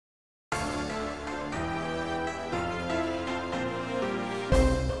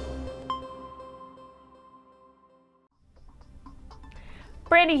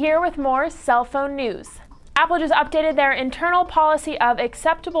Brandi here with more cell phone news. Apple just updated their internal policy of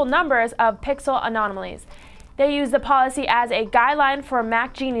acceptable numbers of pixel anomalies. They use the policy as a guideline for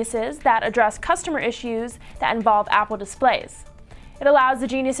Mac geniuses that address customer issues that involve Apple displays. It allows the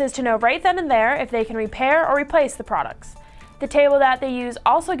geniuses to know right then and there if they can repair or replace the products. The table that they use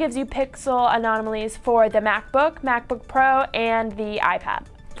also gives you pixel anomalies for the MacBook, MacBook Pro, and the iPad.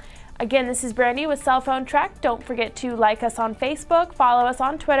 Again, this is Brandi with Cell Phone Trek. Don't forget to like us on Facebook, follow us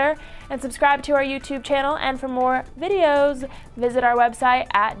on Twitter, and subscribe to our YouTube channel. And for more videos, visit our website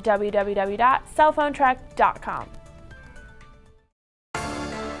at www.cellphonetrek.com.